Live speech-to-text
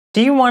Do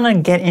you want to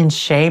get in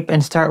shape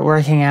and start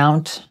working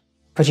out,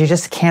 but you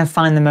just can't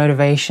find the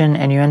motivation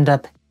and you end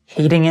up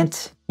hating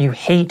it? You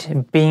hate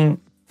being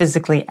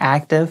physically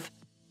active?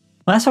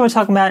 Well, that's what we're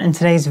talking about in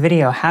today's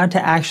video, how to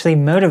actually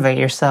motivate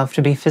yourself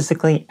to be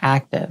physically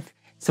active.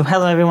 So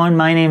hello everyone,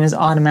 my name is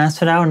Autumn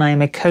Asphodel and I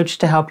am a coach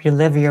to help you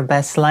live your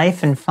best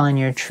life and find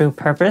your true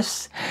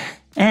purpose.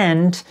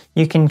 And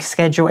you can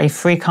schedule a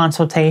free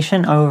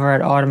consultation over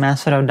at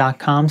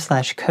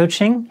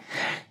autumasphodel.com/coaching.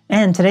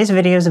 And today's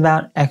video is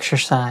about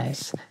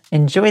exercise.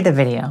 Enjoy the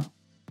video.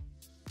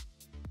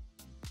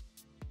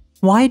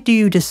 Why do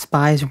you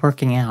despise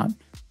working out?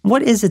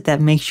 What is it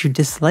that makes you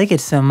dislike it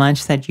so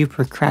much that you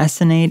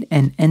procrastinate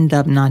and end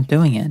up not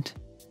doing it?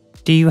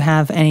 Do you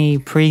have any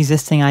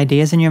pre-existing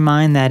ideas in your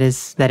mind that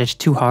it's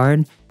too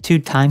hard, too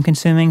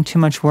time-consuming, too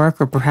much work,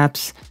 or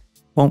perhaps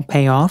won't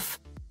pay off?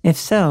 If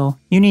so,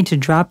 you need to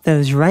drop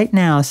those right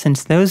now,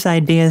 since those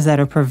ideas that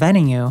are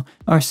preventing you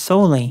are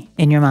solely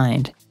in your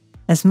mind.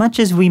 As much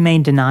as we may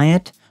deny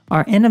it,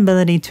 our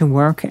inability to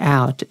work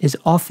out is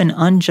often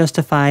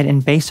unjustified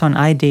and based on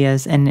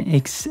ideas and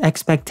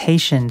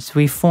expectations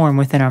we form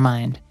within our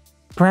mind.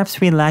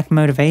 Perhaps we lack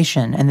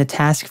motivation and the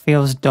task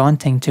feels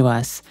daunting to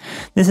us.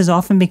 This is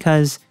often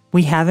because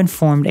we haven't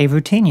formed a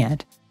routine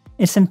yet.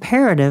 It's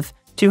imperative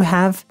to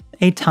have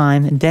a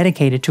time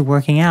dedicated to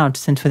working out,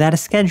 since without a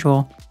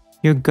schedule,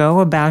 you go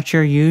about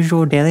your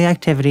usual daily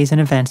activities and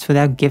events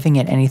without giving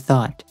it any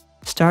thought.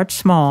 Start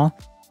small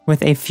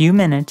with a few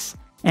minutes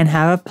and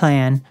have a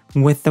plan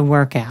with the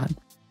workout.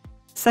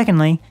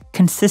 Secondly,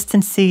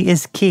 consistency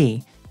is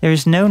key. There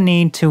is no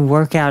need to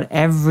work out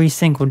every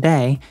single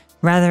day,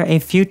 rather a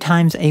few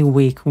times a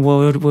week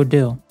will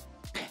do.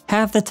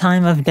 Have the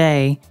time of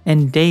day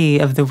and day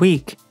of the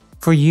week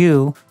for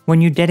you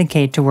when you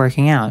dedicate to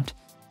working out.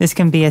 This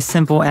can be as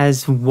simple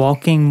as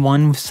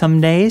walking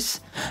some days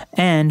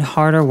and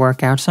harder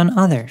workouts on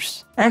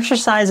others.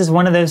 Exercise is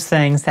one of those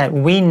things that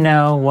we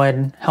know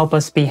would help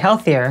us be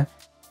healthier,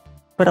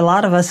 but a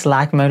lot of us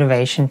lack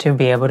motivation to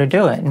be able to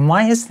do it. And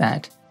why is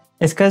that?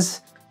 It's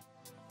because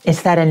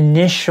it's that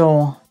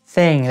initial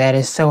thing that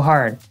is so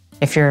hard.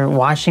 If you're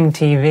watching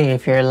TV,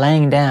 if you're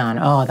laying down,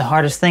 the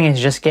hardest thing is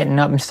just getting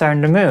up and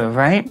starting to move,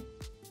 right?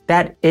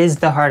 That is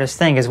the hardest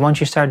thing, is once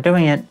you start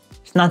doing it,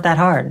 it's not that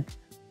hard.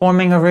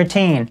 Forming a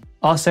routine,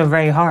 also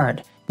very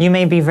hard. You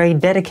may be very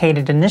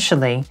dedicated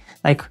initially,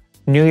 like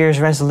New Year's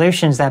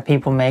resolutions that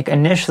people make.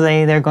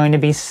 Initially, they're going to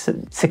be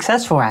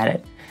successful at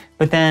it.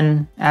 But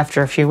then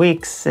after a few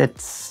weeks,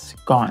 it's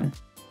gone.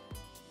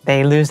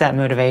 They lose that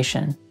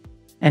motivation.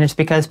 And it's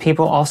because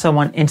people also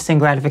want instant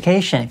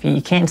gratification. If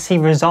you can't see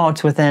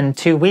results within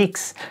 2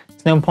 weeks,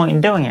 there's no point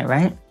in doing it,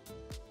 right?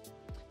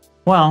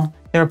 Well,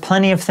 there are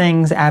plenty of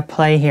things at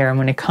play here. And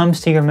when it comes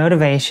to your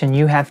motivation,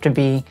 you have to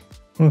be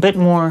a bit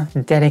more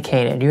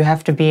dedicated. You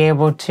have to be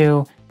able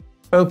to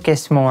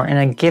focus more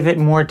and give it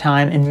more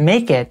time and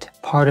make it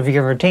part of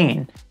your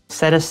routine.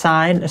 Set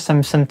aside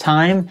some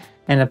time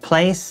and a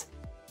place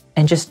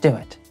and just do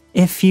it.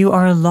 If you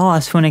are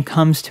lost when it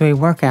comes to a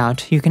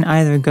workout, you can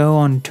either go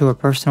on to a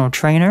personal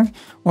trainer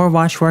or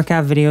watch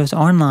workout videos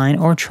online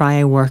or try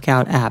a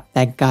workout app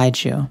that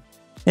guides you.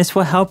 This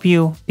will help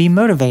you be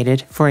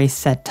motivated for a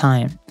set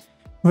time.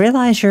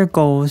 Realize your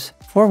goals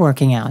for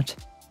working out.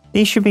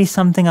 These should be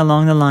something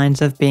along the lines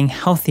of being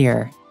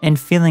healthier and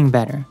feeling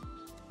better.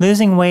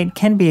 Losing weight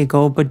can be a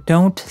goal, but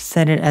don't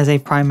set it as a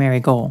primary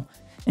goal.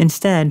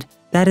 Instead,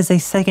 that is a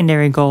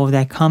secondary goal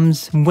that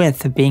comes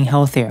with being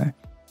healthier.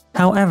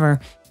 However,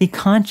 be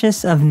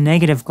conscious of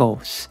negative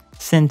goals,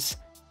 since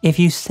if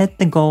you set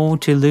the goal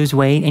to lose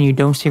weight and you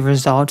don't see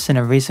results in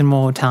a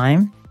reasonable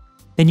time,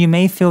 then you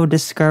may feel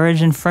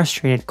discouraged and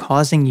frustrated,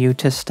 causing you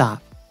to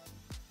stop.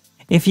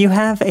 If you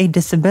have a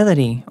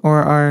disability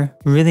or are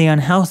really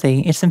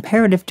unhealthy, it's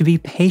imperative to be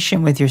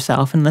patient with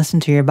yourself and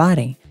listen to your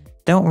body.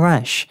 Don't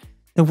rush.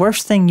 The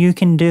worst thing you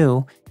can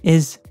do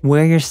is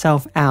wear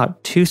yourself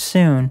out too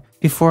soon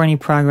before any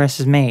progress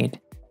is made.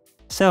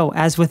 So,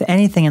 as with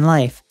anything in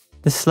life,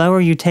 the slower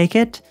you take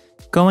it,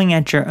 going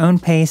at your own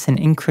pace and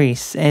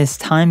increase as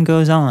time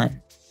goes on,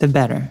 the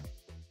better.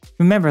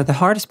 Remember, the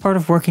hardest part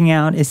of working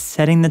out is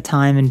setting the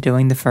time and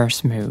doing the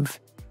first move.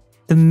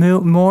 The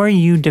more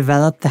you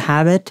develop the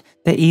habit,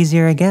 the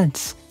easier it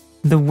gets.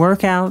 The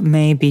workout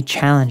may be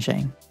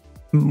challenging,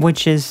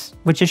 which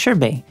it should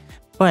be,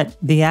 but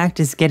the act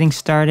is getting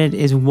started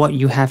is what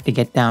you have to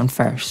get down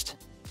first.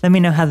 Let me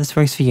know how this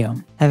works for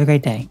you. Have a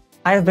great day.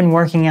 I have been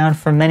working out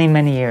for many,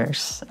 many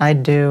years.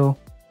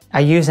 I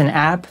use an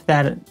app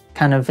that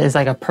kind of is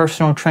like a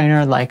personal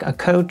trainer, like a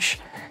coach,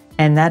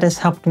 and that has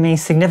helped me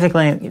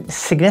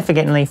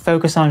significantly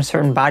focus on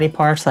certain body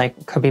parts, like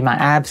it could be my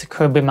abs, it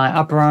could be my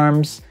upper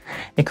arms,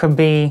 it could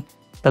be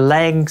the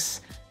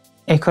legs,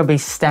 it could be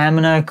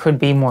stamina, it could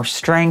be more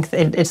strength.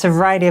 It's a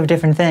variety of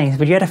different things,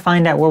 but you got to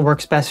find out what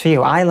works best for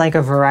you. I like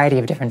a variety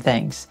of different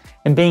things,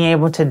 and being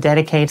able to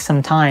dedicate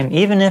some time,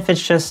 even if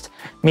it's just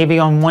maybe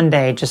on one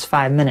day, just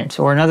 5 minutes,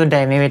 or another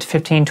day, maybe it's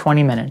 15,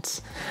 20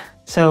 minutes.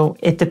 So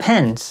it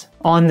depends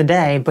on the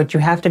day, but you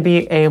have to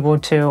be able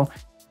to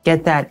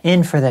get that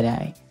in for the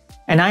day.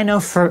 And I know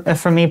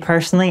for me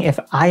personally, if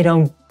I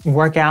don't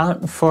work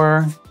out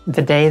for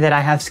the day that I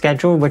have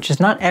scheduled, which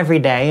is not every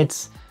day,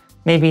 it's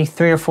maybe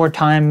 3 or 4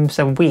 times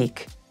a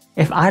week.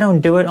 If I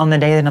don't do it on the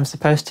day that I'm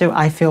supposed to,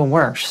 I feel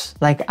worse.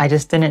 Like I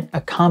just didn't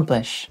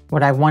accomplish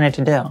what I wanted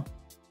to do.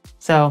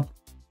 So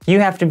you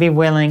have to be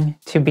willing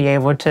to be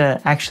able to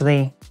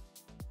actually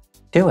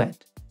do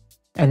it.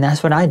 And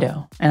that's what I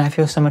do. And I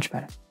feel so much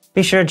better.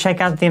 Be sure to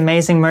check out the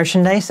amazing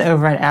merchandise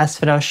over at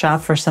Asphodel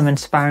Shop for some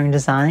inspiring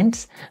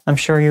designs. I'm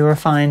sure you will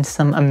find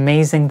some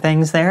amazing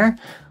things there.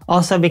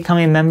 Also, become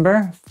a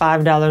member.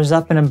 $5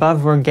 up and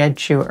above will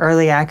get you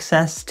early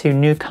access to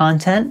new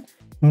content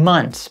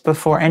months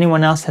before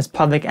anyone else has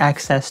public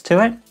access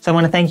to it. So I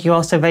want to thank you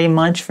all so very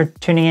much for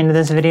tuning into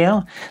this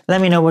video. Let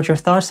me know what your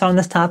thoughts are on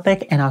this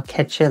topic, and I'll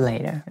catch you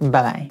later.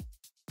 Bye-bye.